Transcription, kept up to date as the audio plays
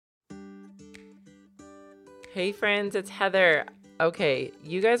Hey friends, it's Heather. Okay,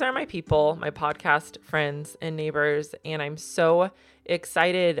 you guys are my people, my podcast friends and neighbors, and I'm so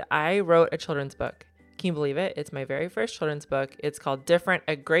excited. I wrote a children's book. Can you believe it? It's my very first children's book. It's called Different,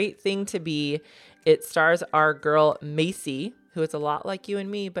 A Great Thing to Be. It stars our girl Macy, who is a lot like you and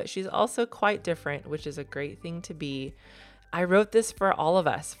me, but she's also quite different, which is a great thing to be. I wrote this for all of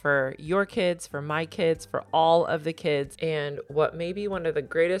us, for your kids, for my kids, for all of the kids. And what may be one of the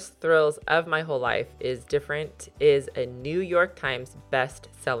greatest thrills of my whole life is Different is a New York Times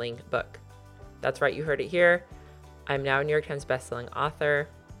best-selling book. That's right, you heard it here. I'm now a New York Times best-selling author.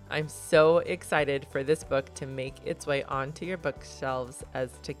 I'm so excited for this book to make its way onto your bookshelves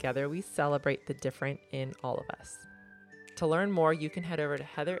as together we celebrate the different in all of us. To learn more, you can head over to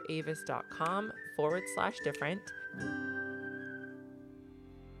heatheravis.com/different.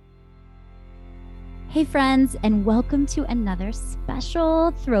 Hey friends, and welcome to another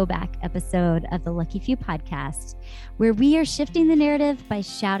special throwback episode of the Lucky Few podcast, where we are shifting the narrative by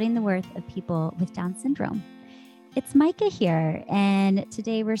shouting the worth of people with Down syndrome. It's Micah here, and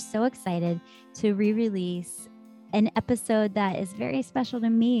today we're so excited to re-release an episode that is very special to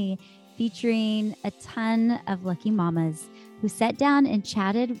me, featuring a ton of lucky mamas who sat down and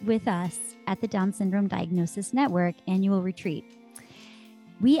chatted with us at the Down Syndrome Diagnosis Network annual retreat.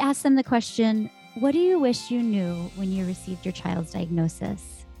 We asked them the question, what do you wish you knew when you received your child's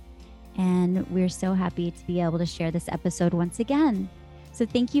diagnosis? And we're so happy to be able to share this episode once again. So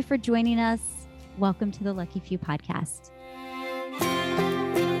thank you for joining us. Welcome to the Lucky Few podcast.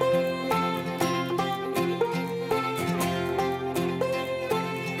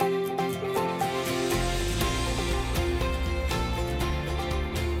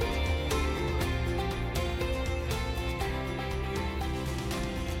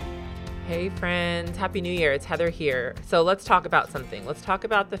 Hey friends, Happy New Year. It's Heather here. So let's talk about something. Let's talk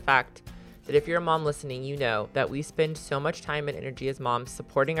about the fact that if you're a mom listening, you know that we spend so much time and energy as moms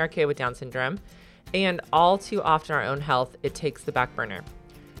supporting our kid with Down syndrome, and all too often our own health, it takes the back burner.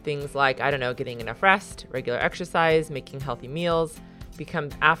 Things like, getting enough rest, regular exercise, making healthy meals become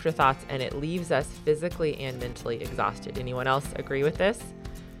afterthoughts, and it leaves us physically and mentally exhausted. Anyone else agree with this?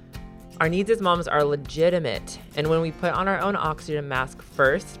 Our needs as moms are legitimate, and when we put on our own oxygen mask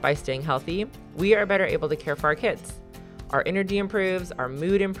first by staying healthy, we are better able to care for our kids. Our energy improves, our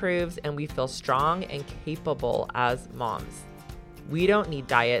mood improves, and we feel strong and capable as moms. We don't need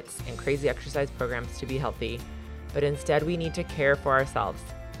diets and crazy exercise programs to be healthy, but instead we need to care for ourselves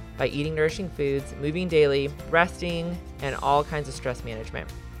by eating nourishing foods, moving daily, resting, and all kinds of stress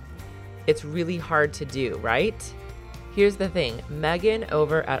management. It's really hard to do, right? Here's the thing, Megan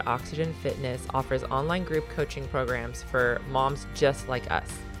over at Oxygen Fitness offers online group coaching programs for moms just like us.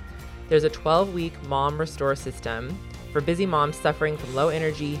 There's a 12-week mom restore system for busy moms suffering from low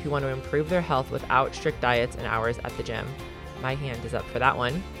energy who want to improve their health without strict diets and hours at the gym. My hand is up for that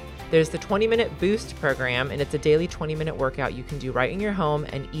one. There's the 20-minute boost program, and it's a daily 20-minute workout you can do right in your home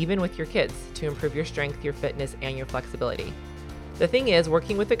and even with your kids to improve your strength, your fitness, and your flexibility. The thing is,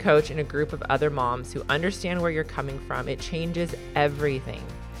 working with a coach and a group of other moms who understand where you're coming from, it changes everything.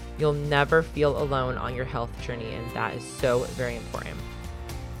 You'll never feel alone on your health journey, and that is so very important.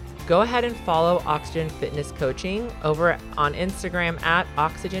 Go ahead and follow Oxygen Fitness Coaching over on Instagram at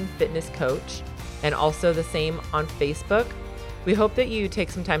Oxygen Fitness Coach, and also the same on Facebook. We hope that you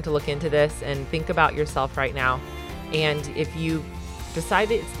take some time to look into this and think about yourself right now. And if you decide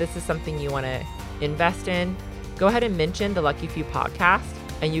that this is something you want to invest in, go ahead and mention the Lucky Few podcast,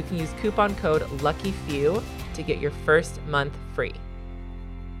 and you can use coupon code LUCKYFEW to get your first month free.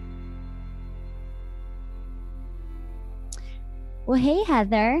 Well, hey,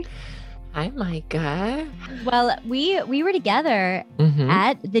 Heather. Hi, Micah. Well, we were together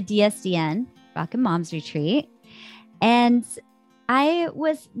at the DSDN, Rockin' Moms Retreat. And this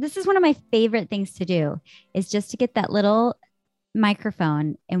is one of my favorite things to do, is just to get that little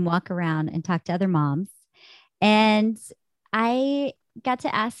microphone and walk around and talk to other moms. And I got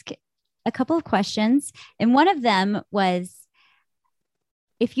to ask a couple of questions. And one of them was,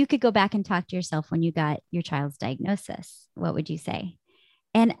 if you could go back and talk to yourself when you got your child's diagnosis, what would you say?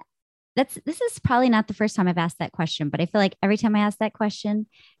 And this is probably not the first time I've asked that question, but I feel like every time I ask that question,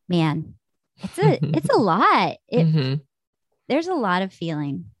 man, it's a lot. There's a lot of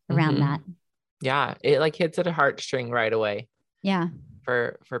feeling around that. Yeah. It like hits at a heartstring right away. Yeah.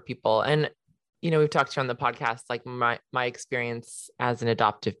 For people. And we've talked on the podcast, like my experience as an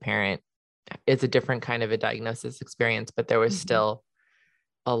adoptive parent is a different kind of a diagnosis experience, but there was still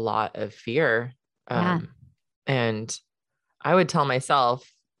a lot of fear. And I would tell myself,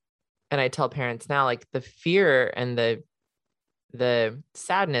 and I tell parents now, like the fear and the the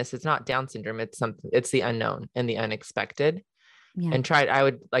sadness is not Down syndrome. It's something, it's the unknown and the unexpected. Yeah. And I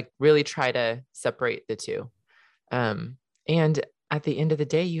would like really try to separate the two. And at the end of the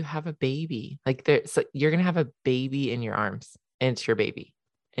day, you have a baby. Like so you're going to have a baby in your arms, and it's your baby,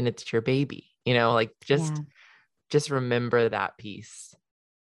 and it's your baby, like just remember that piece,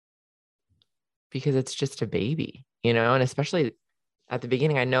 because it's just a baby, and especially at the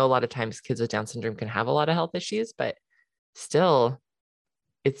beginning, I know a lot of times kids with Down syndrome can have a lot of health issues, but still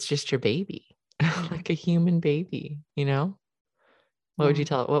it's just your baby, like a human baby, What would you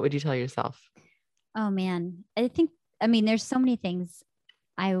tell yourself? Oh man. There's so many things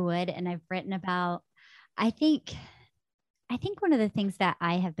and I've written about. I think one of the things that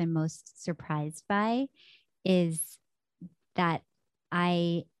I have been most surprised by is that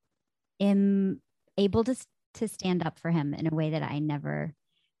I am able to stand up for him in a way that I never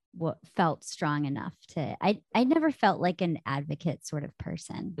felt strong enough to. I never felt like an advocate sort of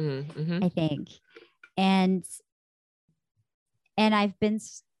person, mm-hmm. I think. And I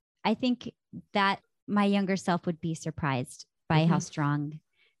think that my younger self would be surprised by how strong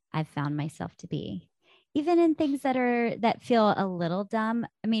I've found myself to be, even in things that feel a little dumb.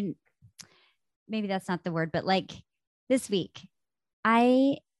 I mean, maybe that's not the word, but like this week,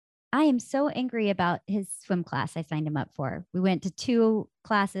 I am so angry about his swim class I signed him up for. We went to 2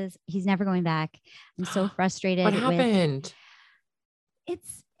 classes. He's never going back. I'm so frustrated. What happened?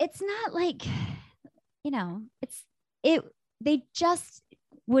 It's not like, they just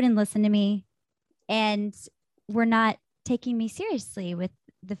wouldn't listen to me and were not taking me seriously with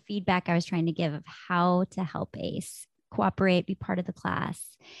the feedback I was trying to give of how to help Ace cooperate, be part of the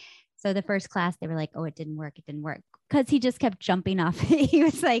class. So the first class, they were like, oh, it didn't work. Because he just kept jumping off. He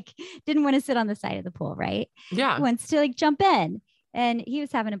was like, didn't want to sit on the side of the pool, right? Yeah. He wants to like jump in. And he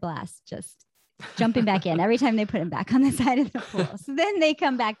was having a blast, just jumping back in every time they put him back on the side of the pool. So then they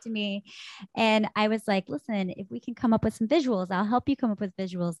come back to me and I was like, listen, if we can come up with some visuals, I'll help you come up with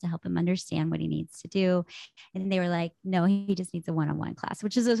visuals to help him understand what he needs to do. And they were like, no, he just needs a one-on-one class,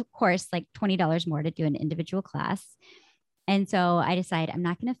 which is of course like $20 more to do an individual class. And so I decided I'm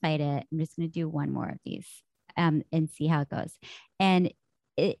not going to fight it. I'm just going to do one more of these and see how it goes. And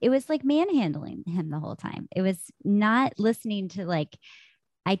it was like manhandling him the whole time. It was not listening to like,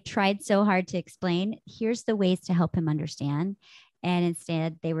 I tried so hard to explain, here's the ways to help him understand. And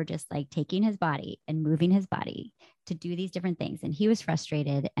instead they were just like taking his body and moving his body to do these different things. And he was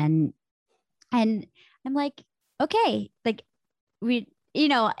frustrated. And I'm like, okay, like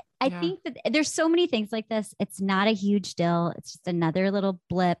I think that there's so many things like this. It's not a huge deal. It's just another little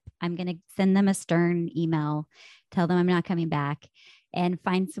blip. I'm going to send them a stern email, tell them I'm not coming back and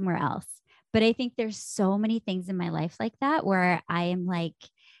find somewhere else. But I think there's so many things in my life like that where I am like,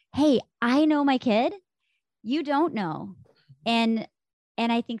 hey, I know my kid, you don't know. And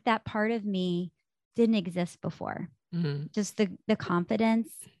I think that part of me didn't exist before. Just the confidence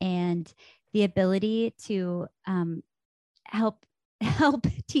and the ability to help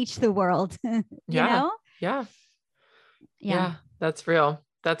teach the world, you know? Yeah, that's real.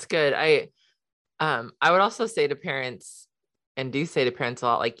 That's good. I would also say to parents, and do say to parents a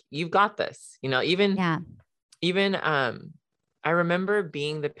lot, like, you've got this, even I remember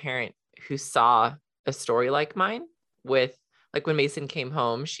being the parent who saw a story like mine with, like, when Mason came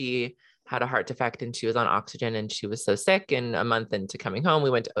home, she had a heart defect and she was on oxygen and she was so sick, and a month into coming home, we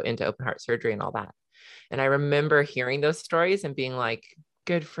went into open heart surgery and all that. And I remember hearing those stories and being like,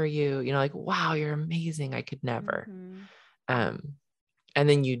 good for you, like, wow, you're amazing. I could never. And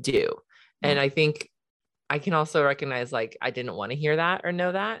then you do. Yeah. And I think I can also recognize, like, I didn't want to hear that or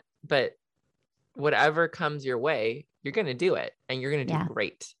know that, but whatever comes your way, you're going to do it and you're going to do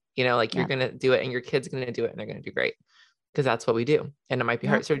great. You're going to do it and your kid's going to do it and they're going to do great, because that's what we do. And it might be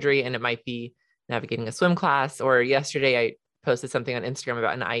heart surgery, and it might be navigating a swim class. Or yesterday I posted something on Instagram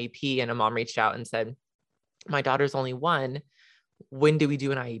about an IEP, and a mom reached out and said, my daughter's only 1. When do we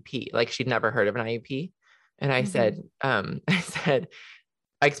do an IEP? Like, she'd never heard of an IEP. And I said,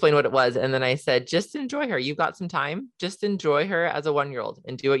 I explained what it was. And then I said, just enjoy her. You've got some time. Just enjoy her as a 1-year-old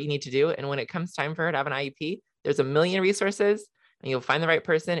and do what you need to do. And when it comes time for her to have an IEP, there's a million resources and you'll find the right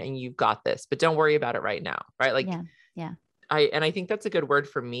person and you've got this, but don't worry about it right now. Right. Like, I think that's a good word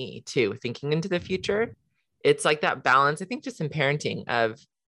for me too. Thinking into the future, it's like that balance, I think, just in parenting of,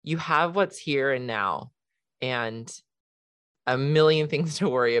 you have what's here and now and a million things to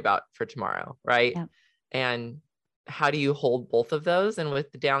worry about for tomorrow. Right. Yeah. And how do you hold both of those? And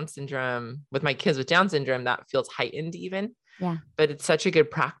with the Down syndrome, with my kids with Down syndrome, that feels heightened even. Yeah. But it's such a good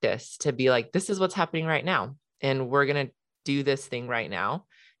practice to be like, this is what's happening right now. And we're going to do this thing right now.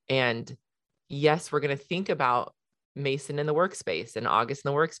 And yes, we're going to think about Mason in the workspace and August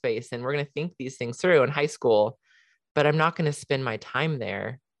in the workspace. And we're going to think these things through in high school, but I'm not going to spend my time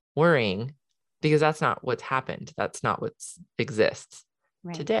there worrying because that's not what's happened. That's not what exists.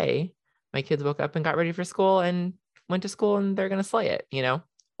 Right. Today, my kids woke up and got ready for school and went to school and they're going to slay it,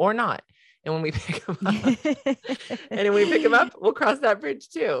 or not. And when we pick them up, we'll cross that bridge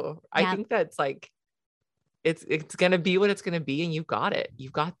too. I think that's like, it's going to be what it's going to be. And you've got it.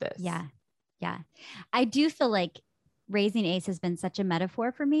 You've got this. Yeah. Yeah. I do feel like raising Ace has been such a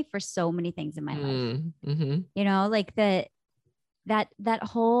metaphor for me for so many things in my life. Mm-hmm. Like that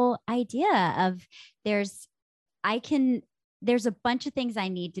whole idea of there's a bunch of things I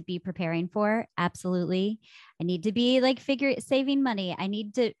need to be preparing for. Absolutely. I need to be like saving money.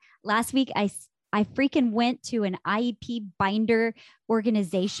 Last week, I freaking went to an IEP binder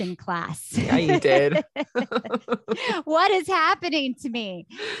organization class. Yeah, you did. What is happening to me?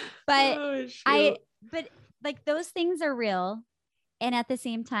 But but like those things are real. And at the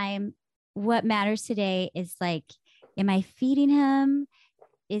same time, what matters today is like, am I feeding him?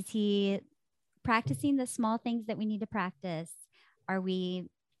 Is he practicing the small things that we need to practice? Are we,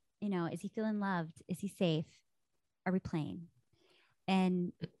 is he feeling loved? Is he safe? Are we playing?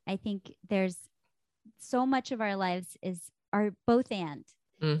 And I think there's so much of our lives are both and.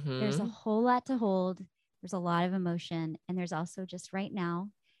 Mm-hmm. There's a whole lot to hold. There's a lot of emotion, and there's also just right now.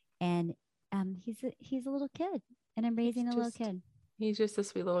 And he's a little kid, and I'm raising a little kid. He's just a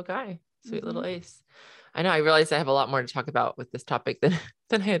sweet little guy, sweet little Ace. I know. I realized I have a lot more to talk about with this topic than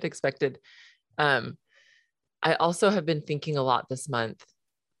I had expected. I also have been thinking a lot this month.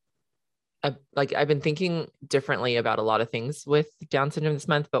 I've been thinking differently about a lot of things with Down syndrome this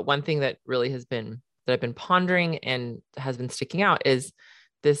month, but one thing that really that I've been pondering and has been sticking out is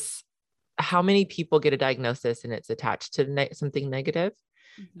this: how many people get a diagnosis and it's attached to something negative.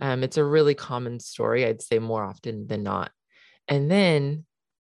 Mm-hmm. It's a really common story, I'd say, more often than not. And then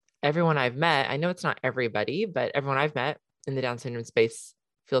everyone I've met, I know it's not everybody, but everyone I've met in the Down syndrome space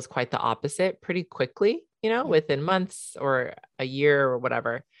feels quite the opposite pretty quickly, within months or a year or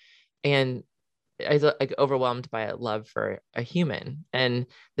whatever. And I was like overwhelmed by a love for a human and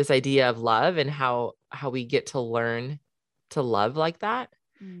this idea of love and how we get to learn to love like that.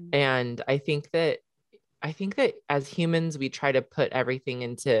 And I think that as humans, we try to put everything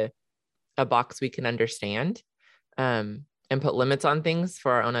into a box we can understand, and put limits on things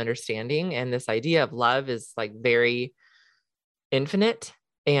for our own understanding. And this idea of love is like very infinite,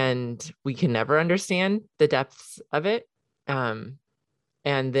 and we can never understand the depths of it. And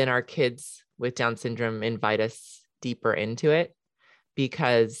then our kids with Down syndrome invite us deeper into it,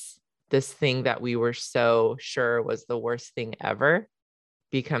 because this thing that we were so sure was the worst thing ever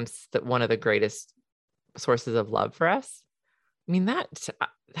becomes one of the greatest sources of love for us. I mean, that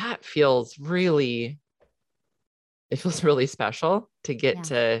feels really special to get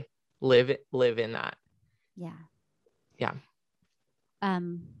to live in that. Yeah. Yeah.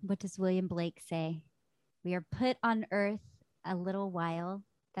 What does William Blake say? We are put on earth a little while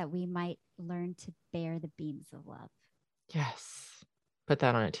that we might learn to bear the beams of love. Yes. Put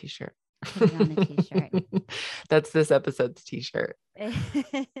that on a t-shirt. Put it on a t-shirt. That's this episode's t-shirt.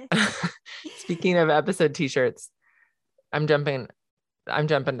 Speaking of episode t-shirts, I'm jumping down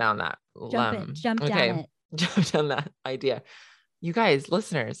that. Jump down it. Jump down that idea. You guys,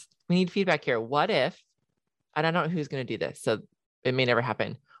 listeners, we need feedback here. What if, and I don't know who's going to do this, so it may never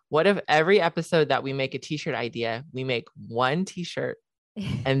happen. What if every episode that we make a t-shirt idea, we make one t-shirt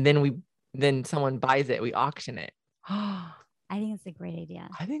and then someone buys it, we auction it. I think it's a great idea.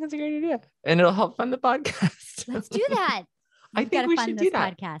 And it'll help fund the podcast. Let's do that. I think we should do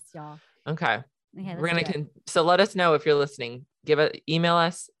that. Podcast, y'all. Okay. We're going to, so let us know if you're listening. Email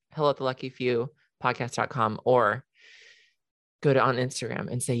us, hello@theluckyfewpodcast.com, or go on Instagram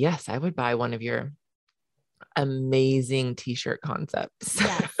and say, yes, I would buy one of your amazing t-shirt concepts.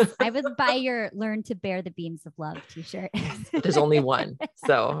 Yes, I would buy your Learn to Bear the Beams of Love t-shirt. There's only one.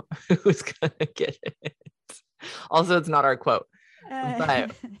 So who's going to get it? Also, it's not our quote,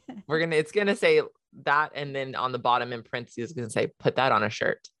 but it's going to say that. And then on the bottom in parentheses, it's going to say, put that on a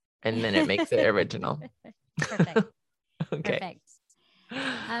shirt. And then it makes it original. Perfect. Okay.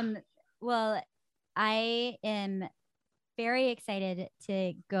 Perfect. Well, I am very excited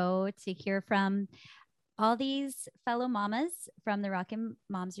to go to hear from all these fellow mamas from the Rockin'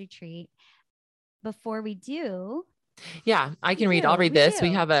 Moms Retreat. Before we do. Yeah, I can read. I'll read this.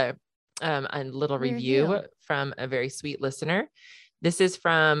 We have a little review from a very sweet listener. This is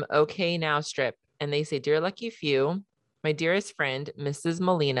from OK Now Strip. And they say, Dear Lucky Few, my dearest friend, Mrs.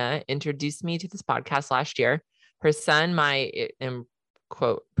 Molina, introduced me to this podcast last year. Her son, my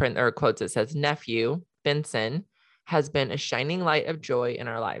quotes, it says nephew, Benson, has been a shining light of joy in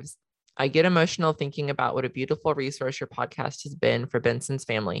our lives. I get emotional thinking about what a beautiful resource your podcast has been for Benson's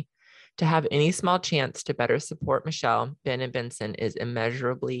family. To have any small chance to better support Michelle, Ben, and Benson is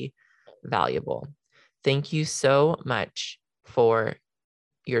immeasurably valuable. Thank you so much for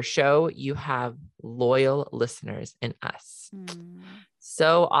your show. You have loyal listeners in us.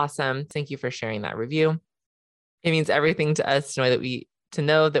 So awesome. Thank you for sharing that review. It means everything to us to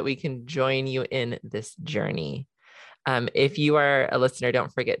know that we can join you in this journey. If you are a listener,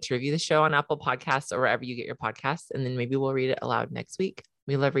 don't forget to review the show on Apple Podcasts or wherever you get your podcasts, and then maybe we'll read it aloud next week.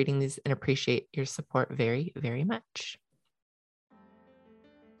 We love reading these and appreciate your support very, very much.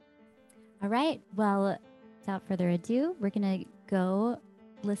 All right. Well, without further ado, we're going to go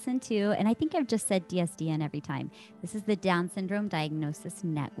listen to, and I think I've just said DSDN every time. This is the Down Syndrome Diagnosis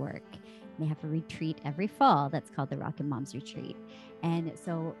Network. They have a retreat every fall that's called the Rockin' Moms Retreat. And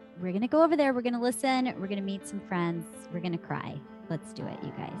so we're going to go over there. We're going to listen. We're going to meet some friends. We're going to cry. Let's do it,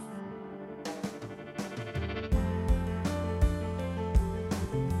 you guys.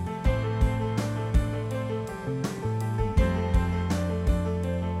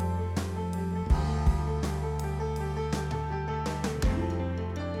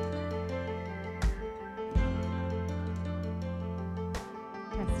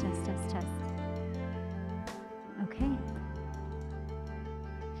 Test.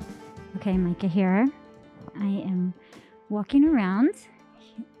 Okay, Micah here. I am walking around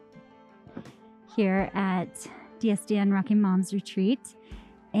here at DSDN Rockin' Moms Retreat,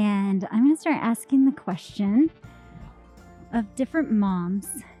 and I'm going to start asking the question of different moms.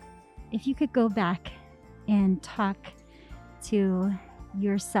 If you could go back and talk to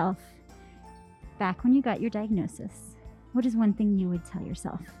yourself back when you got your diagnosis, what is one thing you would tell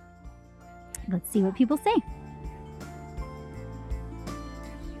yourself? Let's see what people say.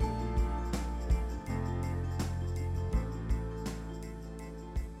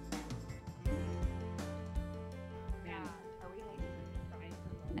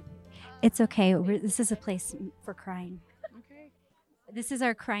 It's okay. This is a place for crying. Okay. This is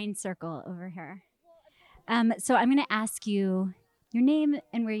our crying circle over here. So I'm going to ask you your name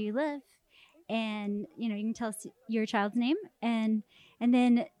and where you live, and you can tell us your child's name, and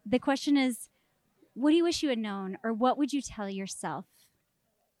then the question is, what do you wish you had known, or what would you tell yourself,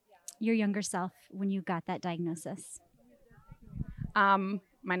 your younger self, when you got that diagnosis?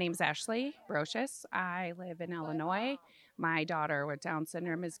 My name's Ashley Brocious. I live in Illinois. My daughter with Down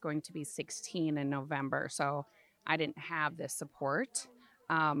syndrome is going to be 16 in November, so I didn't have this support.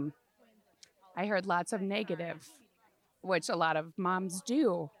 I heard lots of negative, which a lot of moms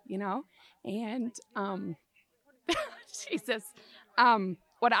do, and Jesus.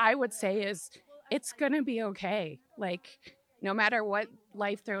 What I would say is it's going to be okay. Like, no matter what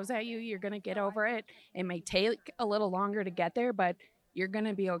life throws at you, you're going to get over it. It may take a little longer to get there, but you're going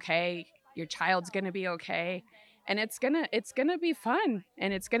to be okay. Your child's going to be okay. And it's going to be fun,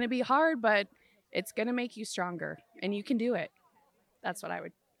 and it's going to be hard, but it's going to make you stronger, and you can do it. That's what I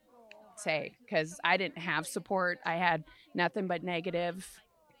would say, because I didn't have support. I had nothing but negative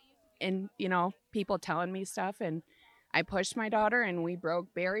and, people telling me stuff, and I pushed my daughter, and we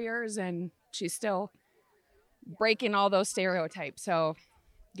broke barriers, and she's still breaking all those stereotypes. So,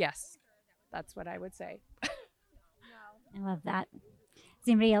 yes, that's what I would say. I love that. Does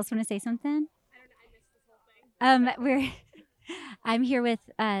anybody else want to say something? I'm here with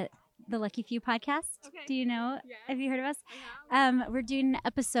the Lucky Few podcast. Okay. Do you know? Yeah. Have you heard of us? We're doing an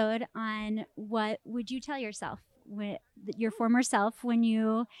episode on what would you tell yourself, your former self, when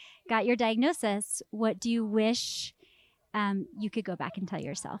you got your diagnosis. What do you wish you could go back and tell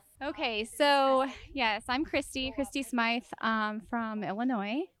yourself? Okay, so yes, I'm Christy Smythe from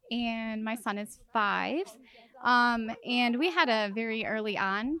Illinois, and my son is 5. And we had a very early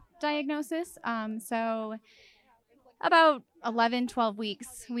on diagnosis. So about 11, 12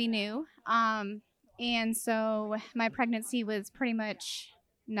 weeks we knew. And so my pregnancy was pretty much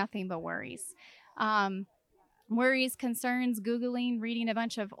nothing but worries. Worries, concerns, Googling, reading a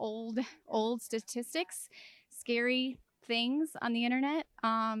bunch of old statistics, scary things on the internet.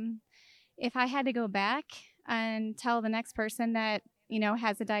 If I had to go back and tell the next person that,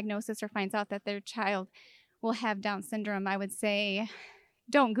 has a diagnosis or finds out that their child will have Down syndrome, I would say,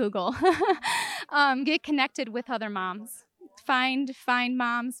 don't Google. Get connected with other moms. Find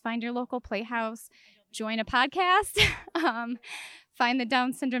moms, find your local playhouse, join a podcast, find the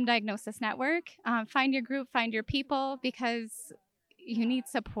Down Syndrome Diagnosis Network, find your group, find your people, because you need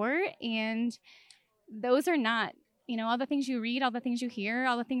support. And those are not, all the things you read, all the things you hear,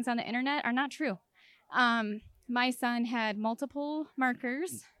 all the things on the internet are not true. My son had multiple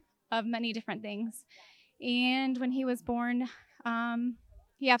markers of many different things. And when he was born,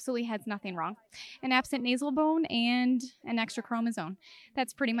 he absolutely has nothing wrong. An absent nasal bone and an extra chromosome.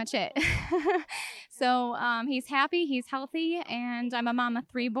 That's pretty much it. So he's happy, he's healthy, and I'm a mom of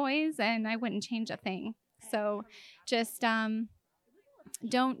 3 boys, and I wouldn't change a thing. So just don't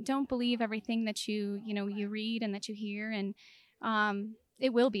believe everything that you read and that you hear, and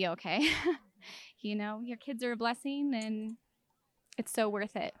it will be okay. Your kids are a blessing, and it's so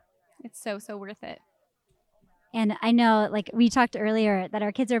worth it. It's so worth it. And I know, like we talked earlier, that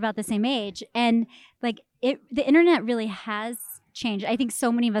our kids are about the same age, and like the internet really has changed. I think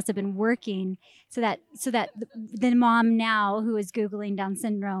so many of us have been working so that the mom now who is Googling Down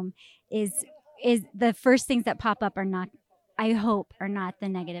syndrome is the first things that pop up are not, I hope, are not the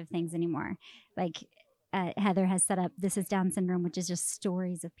negative things anymore. Like Heather has set up This Is Down Syndrome, which is just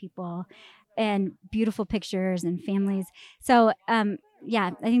stories of people and beautiful pictures and families. So I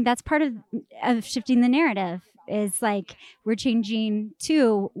think that's part of shifting the narrative, is like we're changing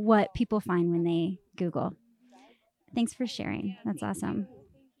to what people find when they Google. Thanks for sharing. That's awesome.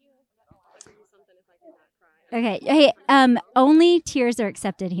 Okay. Hey, only tears are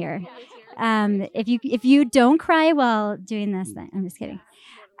accepted here. If you don't cry while doing this, then I'm just kidding.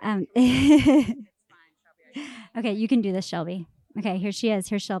 Okay, you can do this, Shelby. Okay, here she is.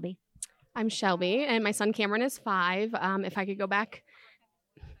 Here's Shelby. I'm Shelby, and my son Cameron is 5. If I could go back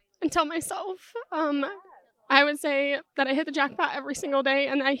and tell myself, I would say that I hit the jackpot every single day,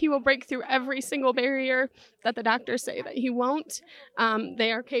 and that he will break through every single barrier that the doctors say that he won't.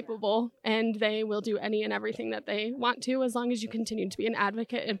 They are capable, and they will do any and everything that they want to, as long as you continue to be an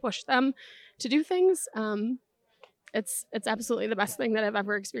advocate and push them to do things. It's absolutely the best thing that I've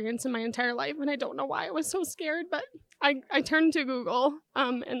ever experienced in my entire life, and I don't know why I was so scared, but I turned to Google,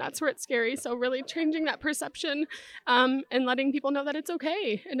 and that's where it's scary. So really changing that perception, and letting people know that it's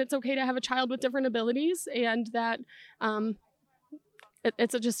okay, and it's okay to have a child with different abilities, and that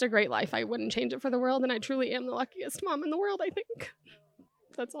it's just a great life. I wouldn't change it for the world, and I truly am the luckiest mom in the world, I think.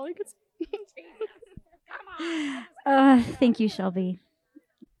 That's all I could say. Thank you, Shelby.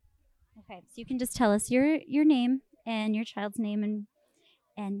 Okay, so you can just tell us your name and your child's name,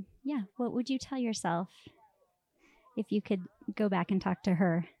 and yeah, what would you tell yourself if you could go back and talk to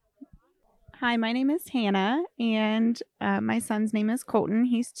her? Hi, my name is Hannah, and my son's name is Colton.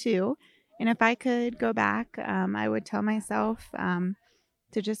 He's 2. And if I could go back, I would tell myself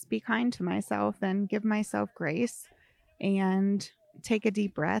to just be kind to myself and give myself grace and take a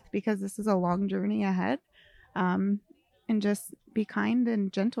deep breath, because this is a long journey ahead, and just be kind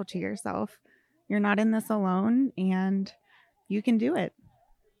and gentle to yourself. You're not in this alone, and you can do it.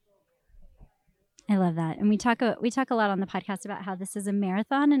 I love that. And we talk a lot on the podcast about how this is a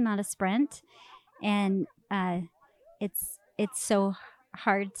marathon and not a sprint. And it's so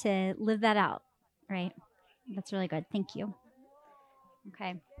hard to live that out, right? That's really good. Thank you.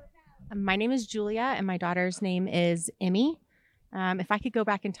 Okay. My name is Julia, and my daughter's name is Emmy. If I could go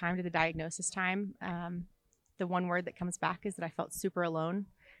back in time to the diagnosis time, the one word that comes back is that I felt super alone.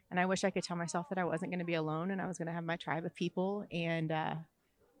 And I wish I could tell myself that I wasn't going to be alone, and I was going to have my tribe of people, and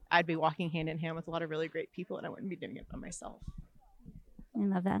I'd be walking hand in hand with a lot of really great people, and I wouldn't be doing it by myself. I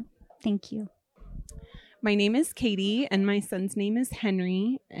love that. Thank you. My name is Katie, and my son's name is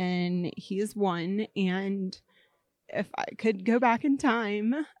Henry, and he is 1. And if I could go back in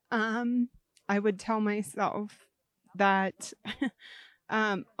time, I would tell myself that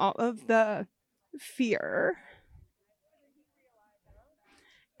all of the fear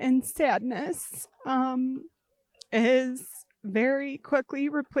and sadness is very quickly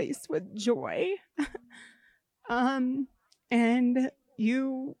replaced with joy. And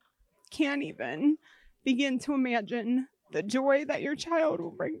you can't even begin to imagine the joy that your child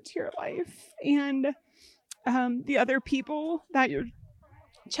will bring to your life, and the other people that your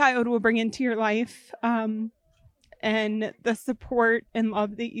child will bring into your life, and the support and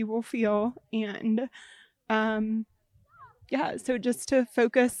love that you will feel. And so just to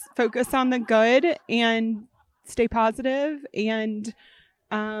focus on the good and stay positive, and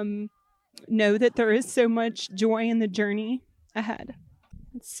know that there is so much joy in the journey ahead.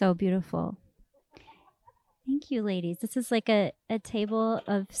 It's so beautiful. Thank you, ladies. This is like a table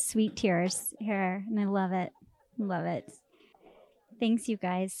of sweet tears here, and I love it. Love it. Thanks, you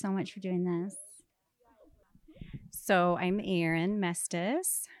guys, so much for doing this. So I'm Erin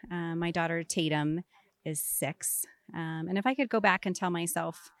Mestis. My daughter Tatum is 6. And if I could go back and tell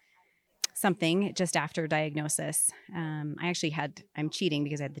myself something just after diagnosis, I'm cheating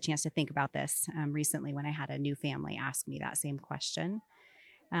because I had the chance to think about this recently when I had a new family ask me that same question.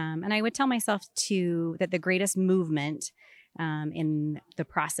 And I would tell myself that the greatest movement in the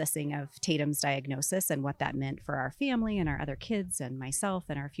processing of Tatum's diagnosis and what that meant for our family and our other kids and myself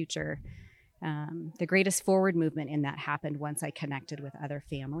and our future. The greatest forward movement in that happened once I connected with other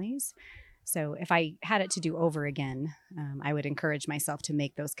families. So if I had it to do over again, I would encourage myself to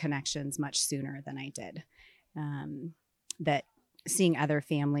make those connections much sooner than I did. That seeing other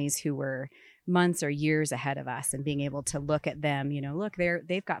families who were months or years ahead of us and being able to look at them, look,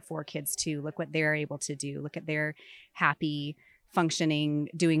 they've got 4 kids too. Look what they're able to do. Look at their happy, functioning,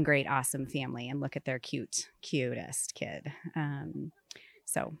 doing great, awesome family, and look at their cutest kid.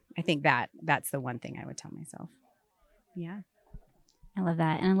 So I think that's the one thing I would tell myself. Yeah. I love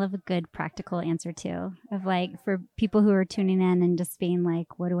that. And I love a good practical answer too, of like for people who are tuning in and just being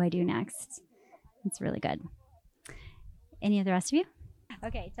like, what do I do next? It's really good. Any of the rest of you?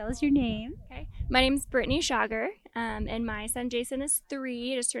 Okay, tell us your name. Okay. My name's Brittany Schager, and my son Jason is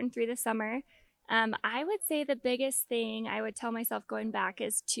 3, just turned 3 this summer. I would say the biggest thing I would tell myself going back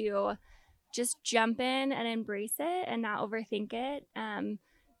is to just jump in and embrace it and not overthink it.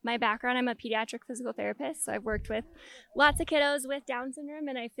 My background, I'm a pediatric physical therapist, so I've worked with lots of kiddos with Down syndrome,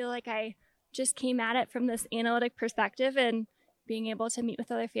 and I feel like I just came at it from this analytic perspective, and being able to meet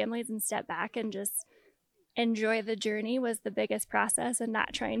with other families and step back and just enjoy the journey was the biggest process, and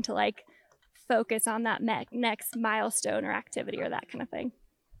not trying to like focus on that next milestone or activity or that kind of thing.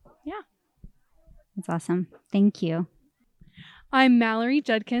 Yeah. That's awesome. Thank you. I'm Mallory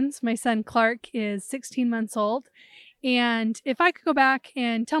Judkins. My son Clark is 16 months old. And if I could go back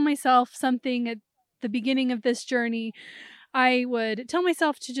and tell myself something at the beginning of this journey, I would tell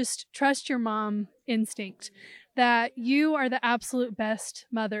myself to just trust your mom instinct, that you are the absolute best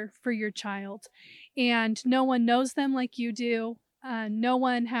mother for your child. And no one knows them like you do. No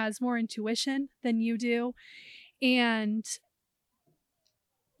one has more intuition than you do. And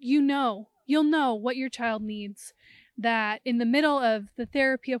you'll know what your child needs. That in the middle of the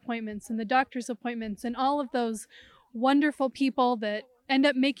therapy appointments and the doctor's appointments and all of those wonderful people that end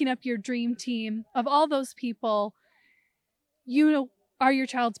up making up your dream team, of all those people, you are your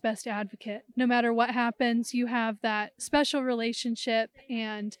child's best advocate. No matter what happens, you have that special relationship.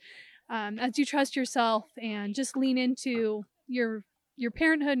 And as you trust yourself and just lean into your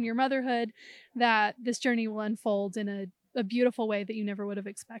parenthood and your motherhood, that this journey will unfold in a beautiful way that you never would have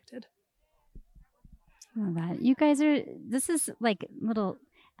expected. Love that. You guys this is like little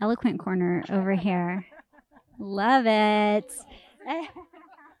eloquent corner over here. Love it. Do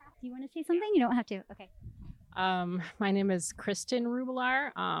you want to say something? You don't have to. Okay. My name is Kristen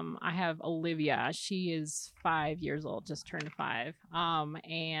Rubelar. I have Olivia. She is 5 years old, just turned 5.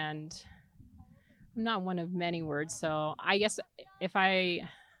 And I'm not one of many words. So I guess if I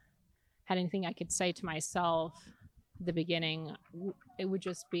had anything I could say to myself at the beginning, it would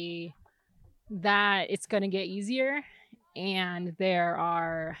just be that it's going to get easier. And there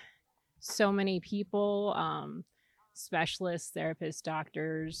are so many people, specialists, therapists,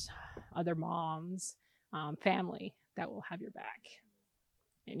 doctors, other moms, family that will have your back,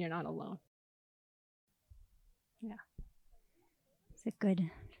 and you're not alone. Yeah. It's a good,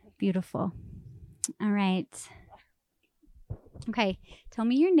 beautiful. All right. Okay. Tell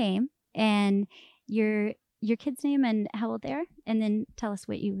me your name and your kid's name and how old they are, and then tell us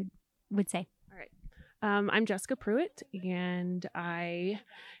what you would say. All right. I'm Jessica Pruitt, and I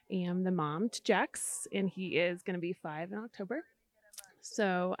am the mom to Jax, and he is going to be 5 in October.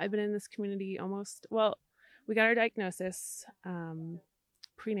 So I've been in this community we got our diagnosis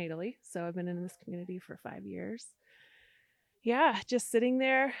prenatally, so I've been in this community for 5 years. Yeah, just sitting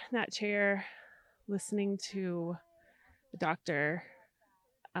there in that chair, listening to the doctor,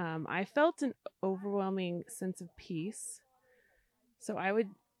 I felt an overwhelming sense of peace. So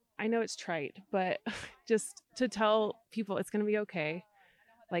I know it's trite, but just to tell people it's going to be okay.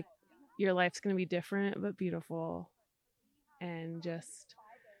 Like, your life's going to be different but beautiful. And just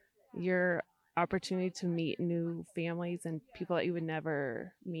your opportunity to meet new families and people that you would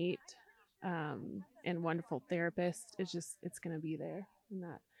never meet, and wonderful therapists, it's going to be there, and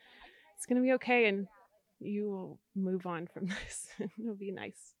that it's going to be okay, and you will move on from this. It'll be a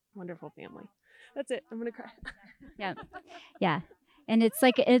nice, wonderful family. That's it. I'm going to cry. Yeah. And it's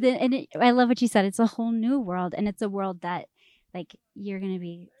like, I love what you said. It's a whole new world, and it's a world that like you're going to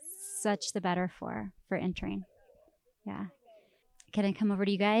be such the better for entering. Yeah. Can I come over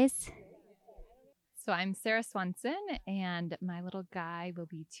to you guys? So I'm Sarah Swanson, and my little guy will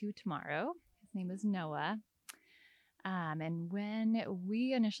be 2 tomorrow. His name is Noah. And when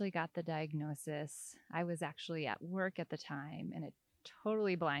we initially got the diagnosis, I was actually at work at the time, and it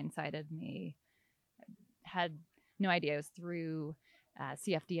totally blindsided me. I had no idea. It was through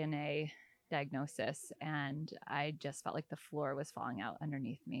CFDNA, diagnosis, and I just felt like the floor was falling out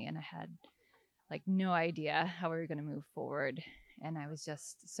underneath me, and I had like no idea how we were going to move forward. And I was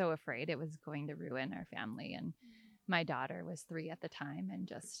just so afraid it was going to ruin our family. And my daughter was 3 at the time, and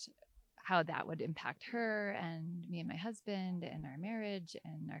just how that would impact her and me and my husband and our marriage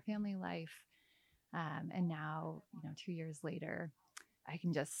and our family life. And now, 2 years later, I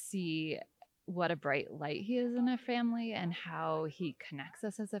can just see what a bright light he is in a family and how he connects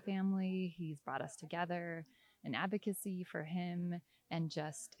us as a family. He's brought us together, and advocacy for him, and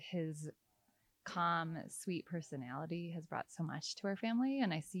just his calm, sweet personality has brought so much to our family.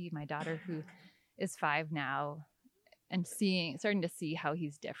 And I see my daughter, who is 5 now, and starting to see how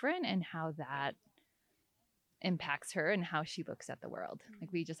he's different and how that impacts her and how she looks at the world.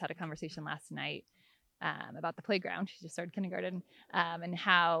 Like, we just had a conversation last night about the playground. She just started kindergarten, and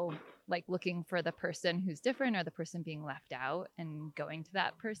how like looking for the person who's different or the person being left out and going to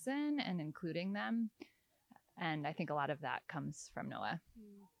that person and including them. And I think a lot of that comes from Noah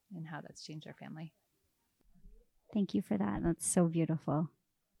and how that's changed our family. Thank you for that. That's so beautiful.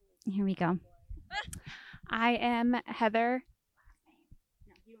 Here we go. I am Heather,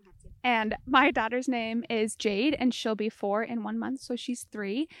 and my daughter's name is Jade, and she'll be 4 in 1 month, so she's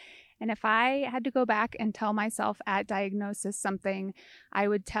 3. And if I had to go back and tell myself at diagnosis something, I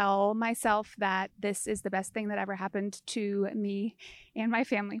would tell myself that this is the best thing that ever happened to me and my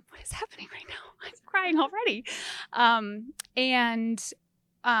family. What is happening right now? I'm crying already.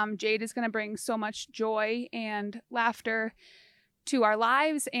 Jade is going to bring so much joy and laughter to our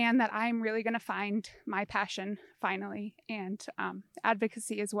lives, and that I'm really going to find my passion finally. And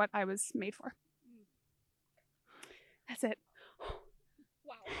advocacy is what I was made for. That's it.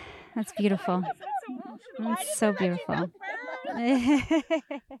 That's beautiful. That's so beautiful. What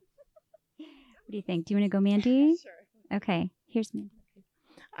do you think? Do you want to go, Mandy? Sure. Okay, here's Mandy.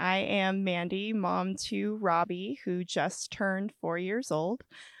 I am Mandy, mom to Robbie, who just turned 4 years old.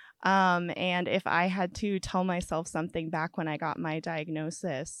 And if I had to tell myself something back when I got my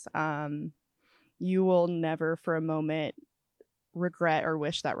diagnosis, you will never for a moment regret or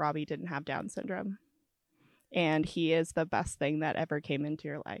wish that Robbie didn't have Down syndrome. And he is the best thing that ever came into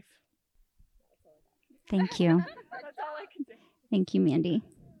your life. Thank you. Thank you, Mandy.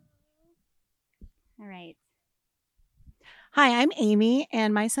 All right. Hi, I'm Amy,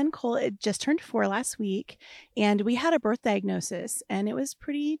 and my son Cole just turned 4 last week, and we had a birth diagnosis, and it was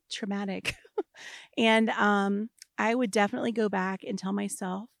pretty traumatic. And I would definitely go back and tell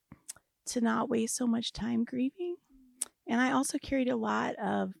myself to not waste so much time grieving. And I also carried a lot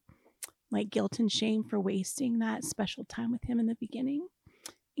of like guilt and shame for wasting that special time with him in the beginning.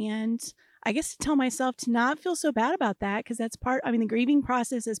 And I guess to tell myself to not feel so bad about that, because that's the grieving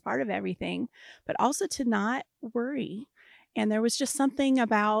process is part of everything, but also to not worry. And there was just something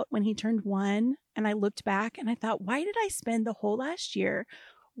about when he turned 1 and I looked back and I thought, why did I spend the whole last year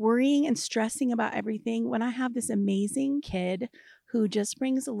worrying and stressing about everything when I have this amazing kid who just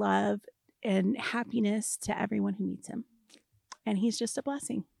brings love and happiness to everyone who meets him? And he's just a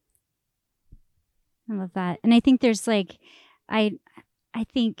blessing. I love that. And I think there's like, I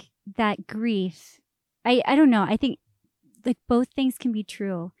think that grief, I don't know. I think like both things can be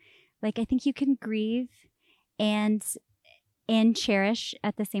true. Like, I think you can grieve and cherish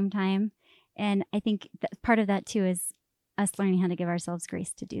at the same time. And I think that part of that too is us learning how to give ourselves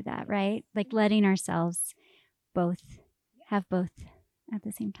grace to do that, right? Like letting ourselves have both at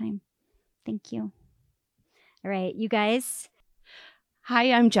the same time. Thank you. All right, you guys.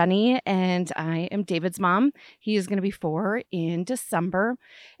 Hi, I'm Jenny, and I am David's mom. He is going to be 4 in December.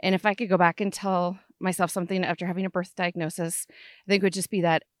 And if I could go back and tell myself something after having a birth diagnosis, I think it would just be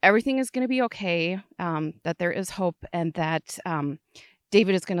that everything is going to be okay, that there is hope, and that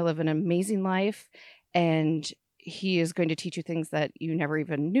David is going to live an amazing life, and he is going to teach you things that you never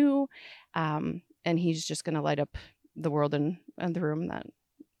even knew, and he's just going to light up the world and the room that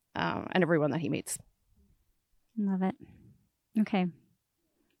and everyone that he meets. Love it. Okay.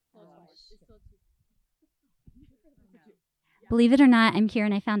 Believe it or not, I'm here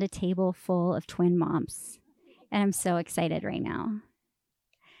and I found a table full of twin moms, and I'm so excited right now.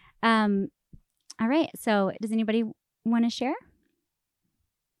 All right. So does anybody want to share?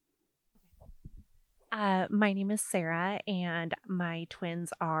 My name is Sarah, and my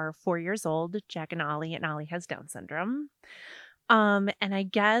twins are 4 years old, Jack and Ollie has Down syndrome. And I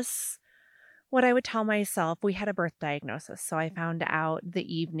guess what I would tell myself, we had a birth diagnosis. So I found out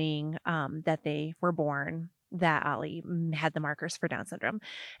the evening that they were born that Ollie had the markers for Down syndrome.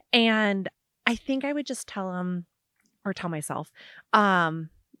 And I think I would just tell him, or tell myself,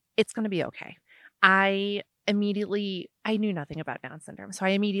 it's going to be okay. I immediately, I knew nothing about Down syndrome. So I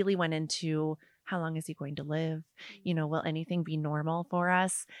immediately went into, how long is he going to live? Will anything be normal for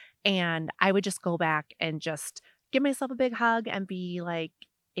us? And I would just go back and just give myself a big hug and be like,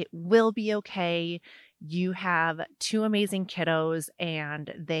 it will be okay. You have 2 amazing kiddos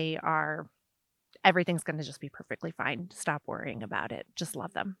and everything's going to just be perfectly fine. Stop worrying about it. Just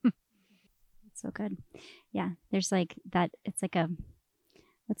love them. So good. Yeah. There's like that. It's like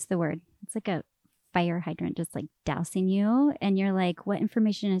what's the word? It's like a fire hydrant just like dousing you. And you're like, what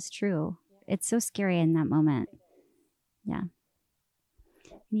information is true? It's so scary in that moment. Yeah.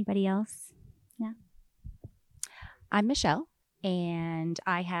 Anybody else? Yeah. I'm Michelle, and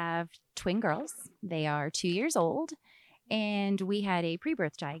I have twin girls. They are 2 years old, and we had a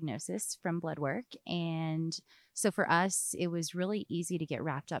pre-birth diagnosis from blood work. And so for us, it was really easy to get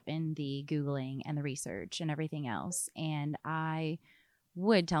wrapped up in the Googling and the research and everything else. And I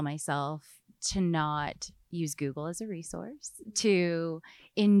would tell myself to not use Google as a resource, to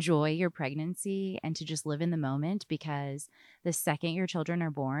enjoy your pregnancy and to just live in the moment, because the second your children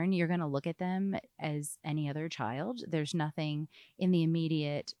are born, you're going to look at them as any other child. There's nothing in the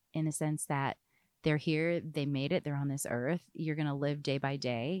immediate, in the sense that they're here, they made it, they're on this earth. You're going to live day by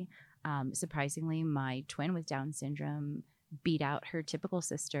day. Surprisingly, my twin with Down syndrome beat out her typical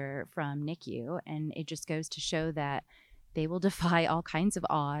sister from NICU. And it just goes to show that they will defy all kinds of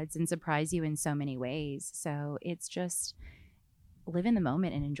odds and surprise you in so many ways. So it's just live in the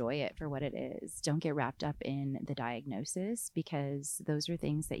moment and enjoy it for what it is. Don't get wrapped up in the diagnosis, because those are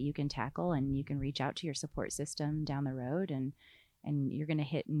things that you can tackle, and you can reach out to your support system down the road, and you're going to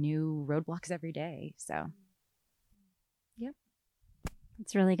hit new roadblocks every day. So, yep.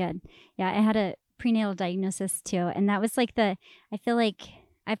 It's really good. Yeah, I had a prenatal diagnosis too. And that was like I feel like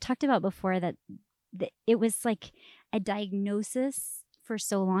I've talked about before that it was like a diagnosis for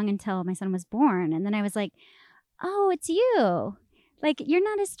so long until my son was born. And then I was like, oh, it's you. Like, you're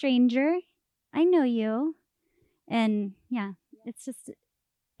not a stranger. I know you. And yeah,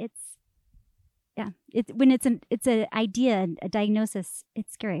 when it's an idea, a diagnosis,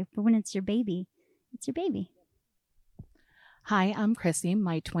 it's scary. But when it's your baby, it's your baby. Hi, I'm Chrissy.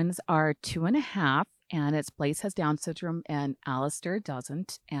 My twins are 2.5, and it's Blaze has Down syndrome and Alistair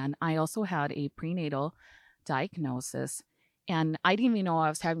doesn't. And I also had a prenatal diagnosis, and I didn't even know I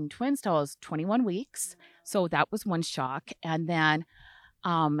was having twins till I was 21 weeks. So that was one shock. And then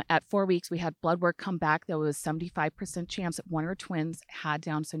at 4 weeks, we had blood work come back. There was 75% chance that one of our twins had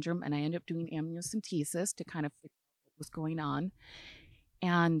Down syndrome, and I ended up doing amniocentesis to kind of figure out what was going on.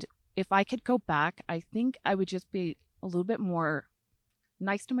 And if I could go back, I think I would just be a little bit more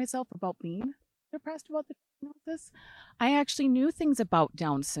nice to myself about being depressed about the diagnosis. I actually knew things about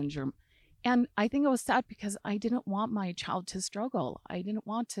Down syndrome, and I think it was sad because I didn't want my child to struggle. I didn't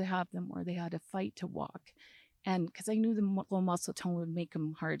want to have them where they had to fight to walk, and because I knew the low muscle tone would make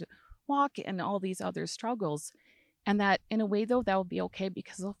them hard to walk and all these other struggles, and that in a way though that would be okay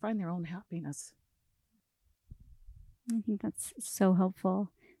because they'll find their own happiness. I think that's so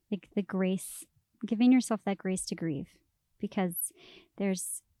helpful. Like the grace, giving yourself that grace to grieve, because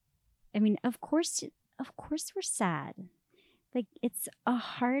of course we're sad. Like it's a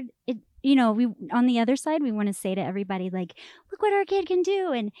hard, we on the other side, we want to say to everybody, like, look what our kid can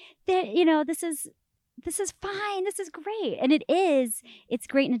do. And this is fine. This is great. And it is, it's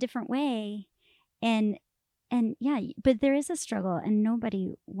great in a different way. And yeah, but there is a struggle, and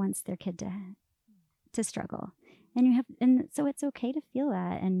nobody wants their kid to struggle. And so it's okay to feel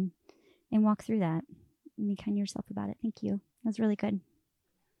that and walk through that and be kind to yourself about it. Thank you. That was really good.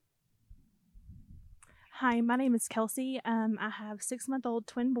 Hi, my name is Kelsey. I have 6-month-old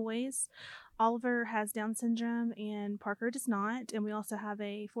twin boys. Oliver has Down syndrome and Parker does not. And we also have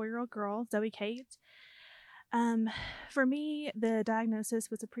a 4-year-old girl, Zoe Kate. For me, the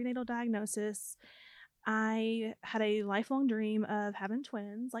diagnosis was a prenatal diagnosis. I had a lifelong dream of having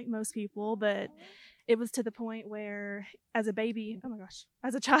twins, like most people, but it was to the point where as a baby,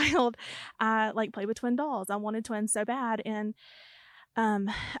 as a child, I played with twin dolls. I wanted twins so bad. And I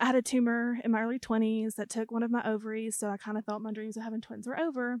had a tumor in my early 20s that took one of my ovaries, so I kind of thought my dreams of having twins were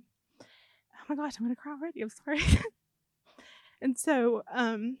over. Oh my gosh, I'm going to cry already. I'm sorry. And so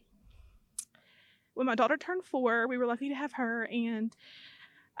when my daughter turned 4, we were lucky to have her, and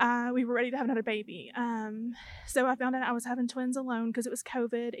we were ready to have another baby. So I found out I was having twins alone because it was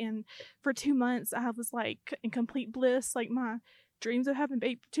COVID, and for 2 months I was in complete bliss. My dreams of having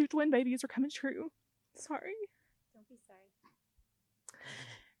 2 twin babies were coming true. Sorry. Don't be sorry.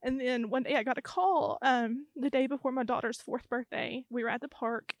 And then one day I got a call the day before my daughter's 4th birthday. We were at the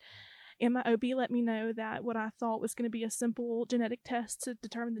park, and my OB let me know that what I thought was going to be a simple genetic test to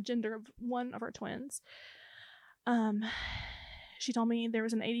determine the gender of one of our twins She told me there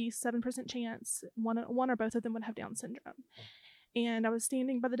was an 87% chance one or both of them would have Down syndrome. And I was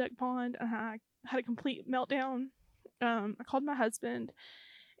standing by the duck pond and I had a complete meltdown. I called my husband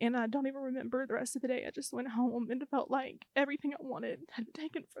and I don't even remember the rest of the day. I just went home and it felt like everything I wanted had been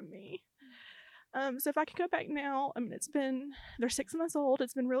taken from me. So if I could go back now, I mean, they're 6 months old.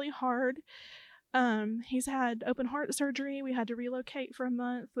 It's been really hard. He's had open heart surgery. We had to relocate for a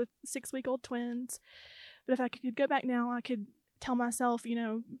month with 6-week-old twins. But if I could go back now, I could tell myself,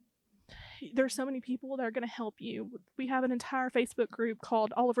 there's so many people that are going to help you. We have an entire Facebook group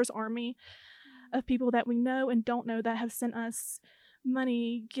called Oliver's Army of people that we know and don't know that have sent us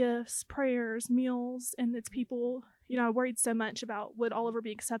money, gifts, prayers, meals, and it's people, I worried so much about would Oliver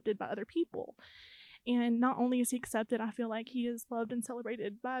be accepted by other people. And not only is he accepted, I feel like he is loved and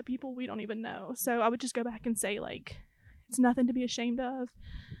celebrated by people we don't even know. So I would just go back and say, it's nothing to be ashamed of.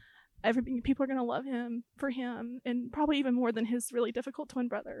 People are going to love him for him, and probably even more than his really difficult twin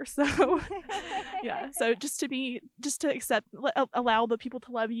brother. So yeah, so just to accept, allow the people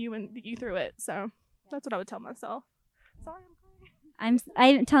to love you and you through it. So that's what I would tell myself. Sorry,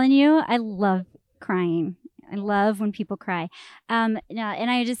 I'm telling you, I love crying. I love when people cry. And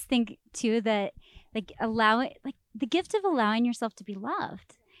I just think too that the gift of allowing yourself to be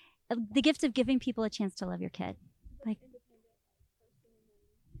loved, the gift of giving people a chance to love your kid.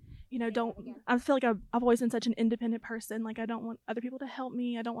 I feel like I've always been such an independent person. I don't want other people to help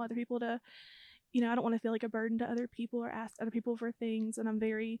me. I don't want other people to, I don't want to feel like a burden to other people or ask other people for things. And I'm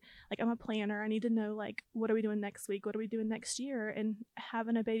very, I'm a planner. I need to know, what are we doing next week? What are we doing next year? And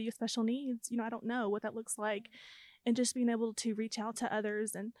having a baby with special needs, I don't know what that looks like. And just being able to reach out to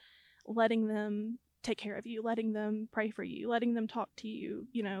others and letting them take care of you, letting them pray for you, letting them talk to you,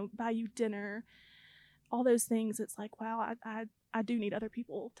 buy you dinner, all those things. It's wow, I do need other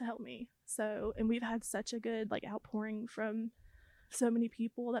people to help me. So, and we've had such a good outpouring from so many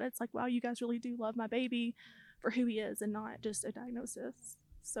people that it's wow, you guys really do love my baby for who he is and not just a diagnosis.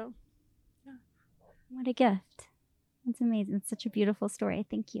 So, yeah. What a gift. That's amazing. It's such a beautiful story.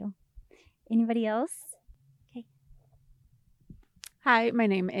 Thank you. Anybody else? Okay. Hi, my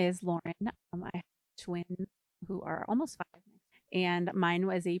name is Lauren. I have twins who are almost 5. And mine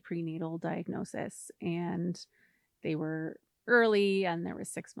was a prenatal diagnosis, and they were early, and there was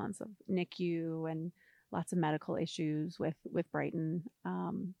 6 months of NICU and lots of medical issues with Brighton.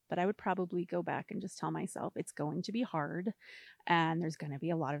 But I would probably go back and just tell myself it's going to be hard, and there's going to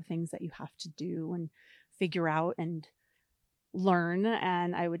be a lot of things that you have to do and figure out and learn.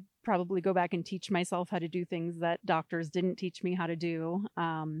 And I would probably go back and teach myself how to do things that doctors didn't teach me how to do,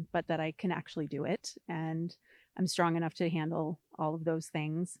 but that I can actually do it. And I'm strong enough to handle all of those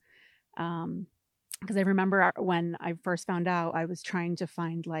things. Because I remember when I first found out, I was trying to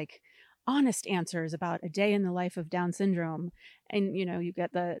find honest answers about a day in the life of Down syndrome. And, you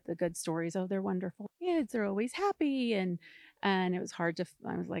get the good stories. Oh, they're wonderful kids. They're always happy. And it was hard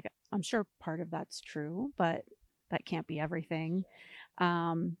I was I'm sure part of that's true, but that can't be everything.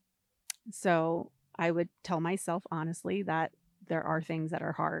 So I would tell myself honestly that there are things that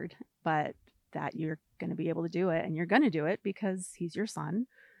are hard, but that you're going to be able to do it, and you're going to do it because he's your son,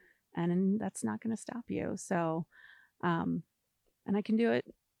 and that's not going to stop you. So, and I can do it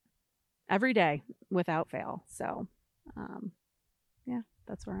every day without fail. So, yeah,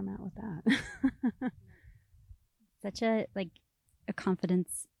 that's where I'm at with that. Such a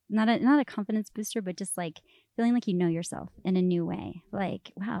confidence, not a confidence booster, but just feeling like you know yourself in a new way.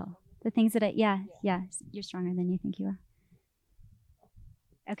 Wow, the things that yeah, you're stronger than you think you are.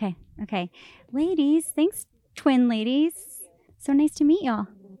 Okay. Ladies, thanks, twin ladies. So nice to meet y'all.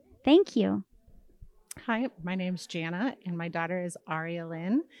 Thank you. Hi, my name's Jana, and my daughter is Aria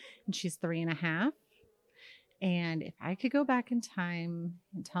Lynn, and she's 3.5. And if I could go back in time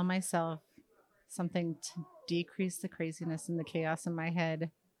and tell myself something to decrease the craziness and the chaos in my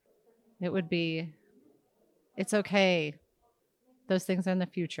head, it would be, it's okay. Those things are in the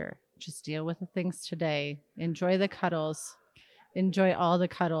future. Just deal with the things today. Enjoy the cuddles. Enjoy all the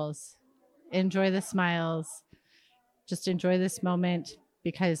cuddles. Enjoy the smiles. Just enjoy this moment,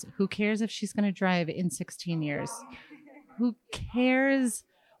 because who cares if she's going to drive in 16 years? Who cares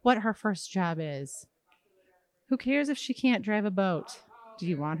what her first job is? Who cares if she can't drive a boat? Do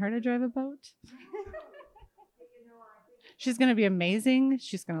you want her to drive a boat? She's going to be amazing.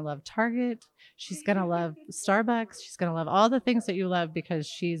 She's going to love Target. She's going to love Starbucks. She's going to love all the things that you love because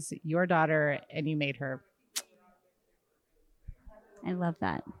she's your daughter and you made her. I love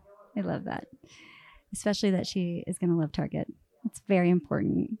that. Especially that she is going to love Target. It's very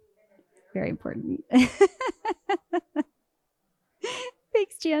important. Very important.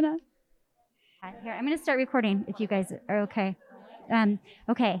 Thanks, Gianna. Here, I'm going to start recording if you guys are okay.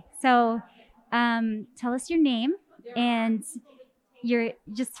 Okay, so tell us your name and your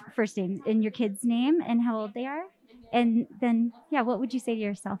just first name and your kid's name and how old they are. And then, yeah, what would you say to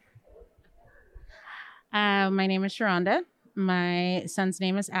yourself? My name is Sharonda. My son's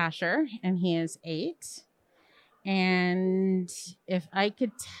name is Asher, and he is 8. And if I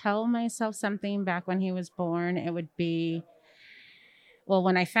could tell myself something back when he was born, it would be, well,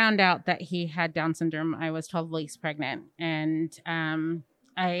 when I found out that he had Down syndrome, I was 12 weeks pregnant. And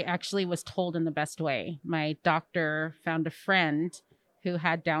I actually was told in the best way. My doctor found a friend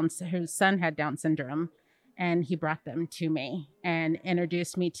whose son had Down syndrome, and he brought them to me and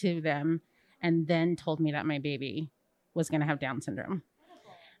introduced me to them, and then told me that my baby was going to have Down syndrome.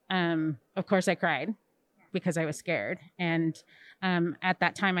 Of course, I cried because I was scared. And at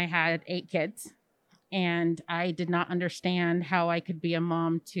that time, I had 8 kids, and I did not understand how I could be a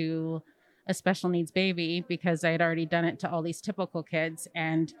mom to a special needs baby because I had already done it to all these typical kids,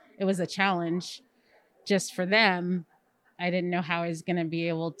 and it was a challenge just for them. I didn't know how I was going to be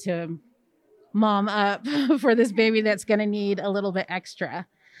able to mom up for this baby that's going to need a little bit extra.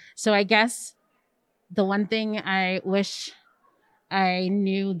 So I guess the one thing I wish I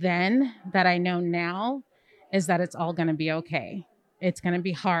knew then that I know now is that it's all going to be okay. It's going to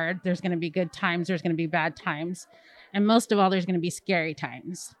be hard. There's going to be good times. There's going to be bad times. And most of all, there's going to be scary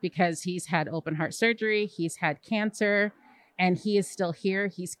times because he's had open heart surgery. He's had cancer, and he is still here.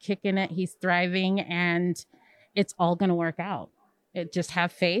 He's kicking it. He's thriving, and it's all going to work out. Just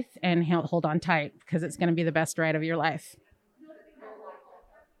have faith and hold on tight because it's going to be the best ride of your life.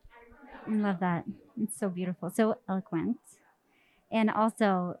 I love that. It's so beautiful, so eloquent. And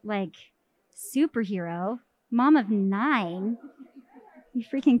also, like, superhero, mom of 9. You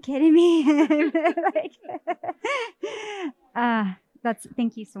freaking kidding me?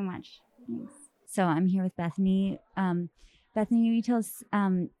 Thank you so much. Thanks. So I'm here with Bethany. Bethany, will you tell us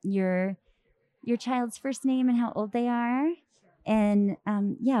your child's first name and how old they are? And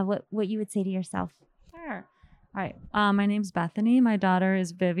what you would say to yourself. Sure. All right. My name's Bethany. My daughter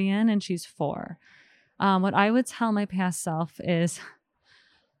is Vivian, and she's 4. What I would tell my past self is,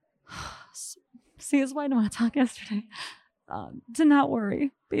 see, is why I didn't want to talk yesterday. To not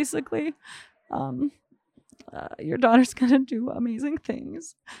worry, basically. Your daughter's going to do amazing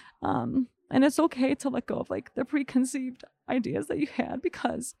things. And it's okay to let go of like the preconceived ideas that you had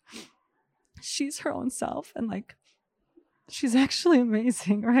because she's her own self and like, she's actually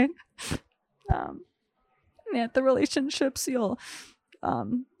amazing, right? And the relationships you'll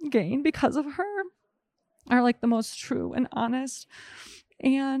gain because of her are like the most true and honest.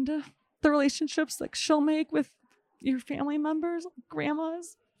 And the relationships like she'll make with your family members, like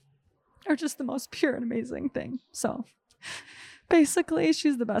grandmas, are just the most pure and amazing thing. So basically,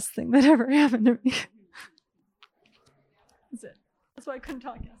 she's the best thing that ever happened to me. That's it. That's why I couldn't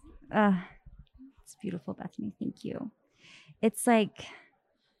talk yesterday. It's beautiful, Bethany. Thank you. It's like,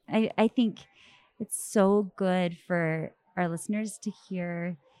 I think it's so good for our listeners to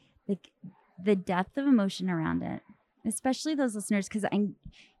hear like the depth of emotion around it, especially those listeners, because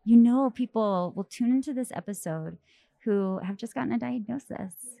people will tune into this episode who have just gotten a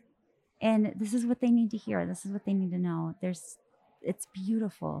diagnosis, and this is what they need to hear. This is what they need to know. It's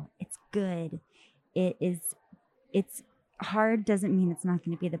beautiful. It's good. It's hard doesn't mean it's not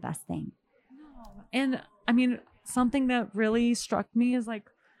going to be the best thing. No. And I mean, something that really struck me is like,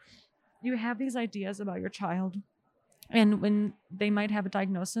 you have these ideas about your child, and when they might have a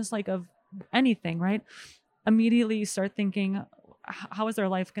diagnosis like of anything, right? Immediately you start thinking, how is their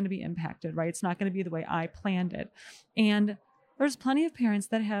life going to be impacted, right? It's not going to be the way I planned it. And there's plenty of parents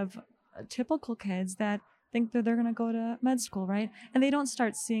that have typical kids that think that they're going to go to med school, right? And they don't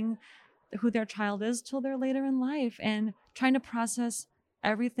start seeing who their child is till they're later in life, and trying to process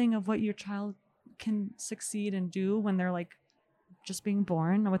everything of what your child can succeed and do when they're like just being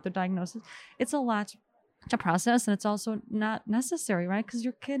born with the diagnosis. It's a lot to process, and it's also not necessary, right? Because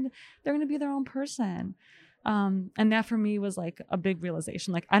your kid, they're going to be their own person. And that for me was like a big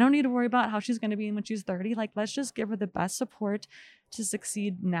realization. Like, I don't need to worry about how she's going to be when she's 30. Like, let's just give her the best support to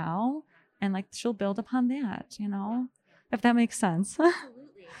succeed now. And like, she'll build upon that, if that makes sense.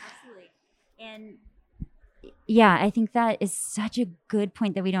 Absolutely. And yeah, I think that is such a good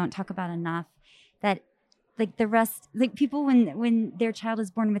point that we don't talk about enough, that like the rest, like people, when their child is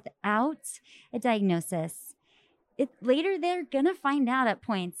born without a diagnosis, later they're going to find out at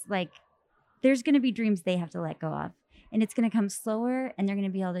points, like, there's going to be dreams they have to let go of, and it's going to come slower, and they're going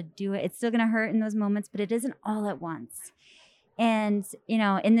to be able to do it. It's still going to hurt in those moments, but it isn't all at once. And,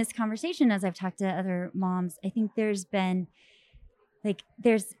 in this conversation, as I've talked to other moms, I think there's been like,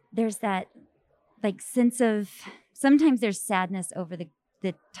 there's that like sense of, sometimes there's sadness over the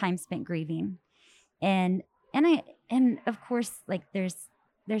time spent grieving. And of course, like there's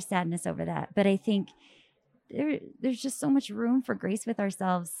sadness over that. But I think there's just so much room for grace with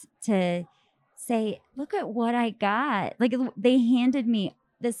ourselves to say, look at what I got. Like they handed me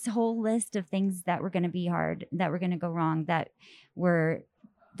this whole list of things that were going to be hard, that were going to go wrong, that were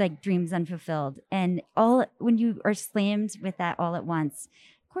like dreams unfulfilled. And when you are slammed with that all at once,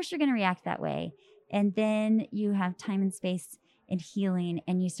 of course you're going to react that way. And then you have time and space and healing,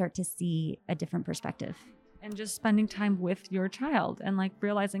 and you start to see a different perspective. And just spending time with your child and like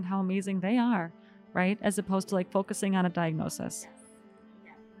realizing how amazing they are, right? As opposed to like focusing on a diagnosis.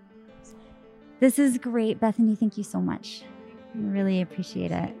 This is great, Bethany. Thank you so much. I really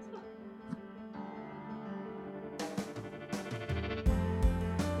appreciate it.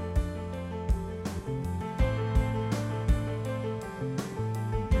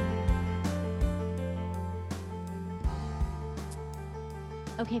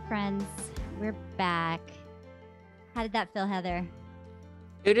 Okay, friends, we're back. How did that feel, Heather?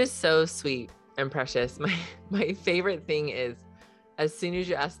 It is so sweet and precious. My favorite thing is, as soon as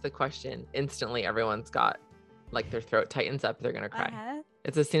you ask the question, instantly everyone's got like their throat tightens up. They're going to cry.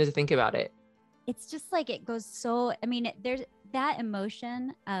 It's as soon as I think about it. It's just like it goes so, I mean, there's that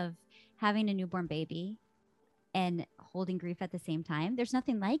emotion of having a newborn baby and holding grief at the same time. There's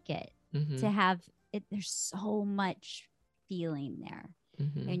nothing like it to have it. There's so much feeling there.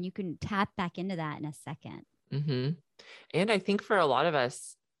 And you can tap back into that in a second. And I think for a lot of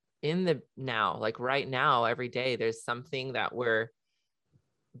us in the now, like right now, every day, there's something that we're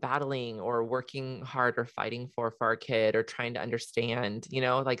battling or working hard or fighting for our kid, or trying to understand,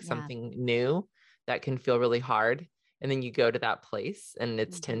 like something new that can feel really hard. And then you go to that place and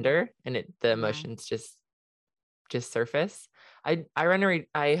it's tender, and the emotions just surface. I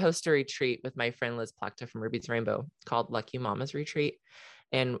host a retreat with my friend Liz Plachta from Ruby's Rainbow called Lucky Mama's Retreat.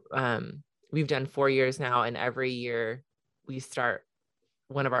 And we've done 4 years now. And every year we start,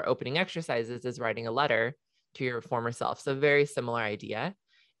 one of our opening exercises is writing a letter to your former self. So very similar idea.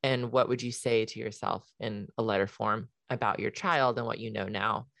 And what would you say to yourself in a letter form about your child and what you know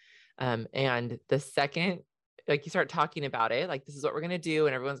now? And the second, like you start talking about it, like this is what we're going to do,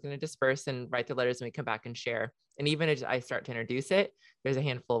 and everyone's going to disperse and write their letters, and we come back and share. And even as I start to introduce it, there's a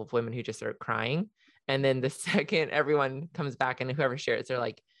handful of women who just start crying. And then the second everyone comes back and whoever shares, they're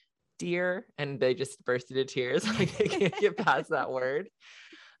like, dear, and they just burst into tears. Like they can't get past that word.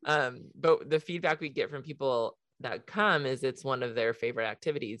 But the feedback we get from people that come is it's one of their favorite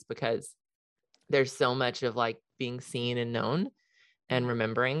activities, because there's so much of like being seen and known and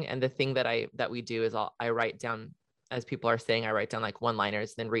remembering. And the thing that we do is I write down, as people are saying, I write down like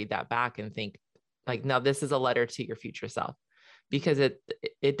one-liners, then read that back and think like, now this is a letter to your future self, because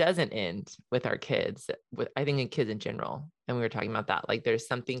it doesn't end with our kids, I think in kids in general. And we were talking about that, like there's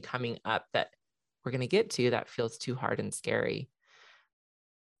something coming up that we're going to get to that feels too hard and scary,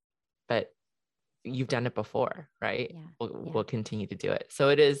 but you've done it before, right? Yeah. We'll continue to do it. So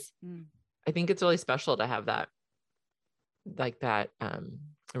it is, I think it's really special to have that, like that, a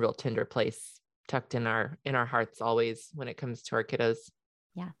real tender place tucked in our hearts always when it comes to our kiddos.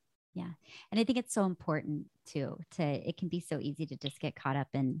 Yeah. And I think it's so important too, it can be so easy to just get caught up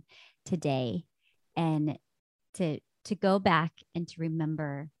in today, and to go back and to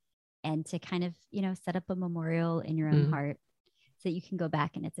remember, and to kind of, set up a memorial in your own heart, so that you can go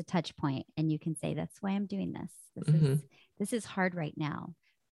back and it's a touch point and you can say, that's why I'm doing this. This is hard right now,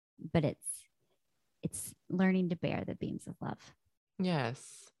 but it's learning to bear the beams of love.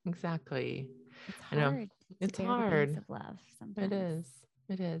 Yes, exactly. It's hard. It's hard. The beams of love sometimes.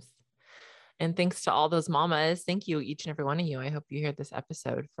 It is. And thanks to all those mamas. Thank you, each and every one of you. I hope you heard this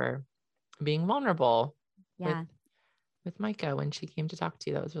episode, for being vulnerable with Micah when she came to talk to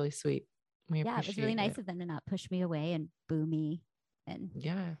you. That was really sweet. It was really nice of them to not push me away and boo me. And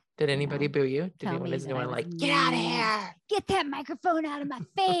did anybody boo you? Did anyone like, get out of here? Get that microphone out of my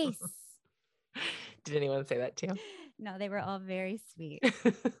face. Did anyone say that to you? No, they were all very sweet.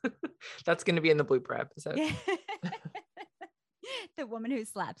 That's going to be in the blooper episode. The woman who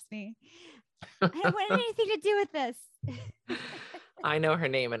slaps me. I don't want anything to do with this. I know her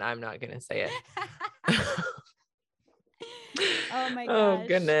name and I'm not going to say it. Oh my gosh. Oh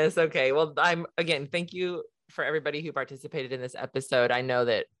goodness. Okay. Well, thank you for everybody who participated in this episode. I know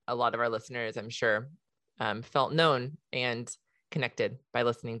that a lot of our listeners, I'm sure, felt known and connected by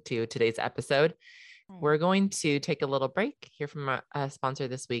listening to today's episode. We're going to take a little break, hear from a sponsor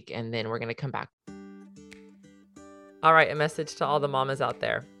this week, and then we're going to come back. All right. A message to all the mamas out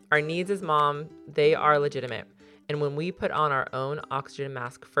there. Our needs as mom, they are legitimate. And when we put on our own oxygen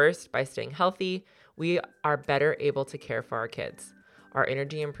mask first by staying healthy, we are better able to care for our kids. Our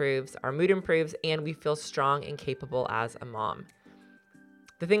energy improves, our mood improves, and we feel strong and capable as a mom.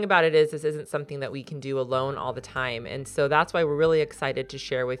 The thing about it is this isn't something that we can do alone all the time. And so that's why we're really excited to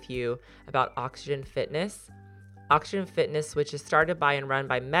share with you about Oxygen Fitness. Oxygen Fitness, which is started by and run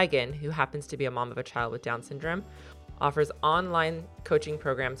by Megan, who happens to be a mom of a child with Down syndrome, offers online coaching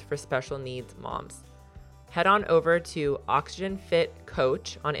programs for special needs moms. Head on over to Oxygen Fit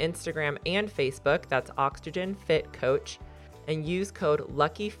Coach on Instagram and Facebook. That's Oxygen Fit Coach, and use code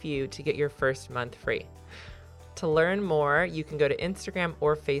LUCKYFEW to get your first month free. To learn more, you can go to Instagram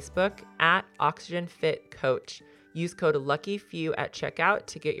or Facebook at Oxygen Fit Coach. Use code LUCKYFEW at checkout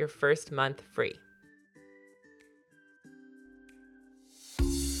to get your first month free.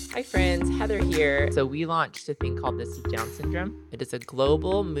 Hi friends, Heather here. So we launched a thing called This is Down Syndrome. It is a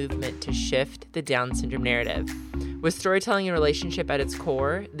global movement to shift the Down syndrome narrative. With storytelling and relationship at its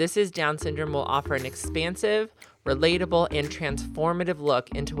core, This is Down Syndrome will offer an expansive, relatable, and transformative look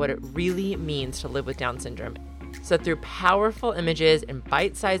into what it really means to live with Down syndrome. So through powerful images and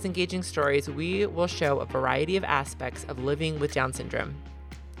bite-sized engaging stories, we will show a variety of aspects of living with Down syndrome.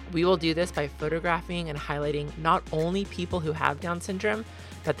 We will do this by photographing and highlighting not only people who have Down syndrome,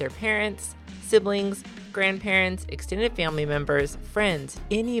 but their parents, siblings, grandparents, extended family members, friends,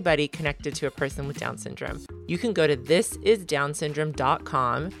 anybody connected to a person with Down syndrome. You can go to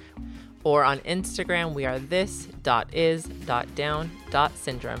thisisdownsyndrome.com, or on Instagram, we are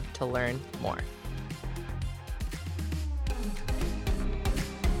this.is.down.syndrome to learn more.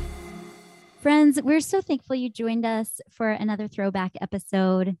 Friends, we're so thankful you joined us for another throwback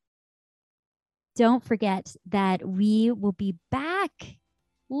episode. Don't forget that we will be back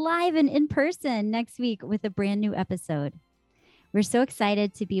live and in person next week with a brand new episode. We're so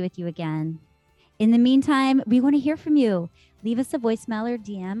excited to be with you again. In the meantime, we want to hear from you. Leave us a voicemail or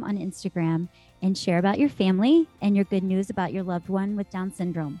DM on Instagram and share about your family and your good news about your loved one with Down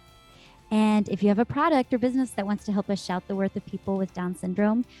syndrome. And if you have a product or business that wants to help us shout the worth of people with Down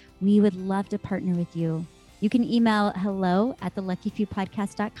syndrome, we would love to partner with you. You can email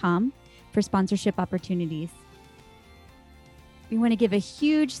hello@theluckyfewpodcast.com for sponsorship opportunities. We want to give a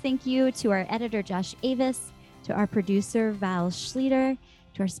huge thank you to our editor, Josh Avis, to our producer, Val Schleter,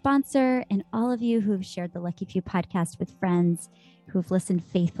 to our sponsor, and all of you who have shared the Lucky Few podcast with friends who have listened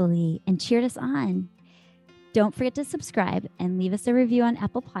faithfully and cheered us on. Don't forget to subscribe and leave us a review on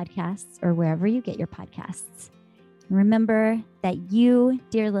Apple Podcasts or wherever you get your podcasts. Remember that you,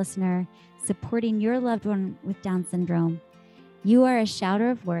 dear listener, supporting your loved one with Down syndrome, you are a shouter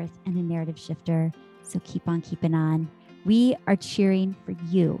of worth and a narrative shifter. So keep on keeping on. We are cheering for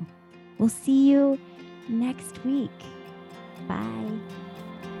you. We'll see you next week. Bye.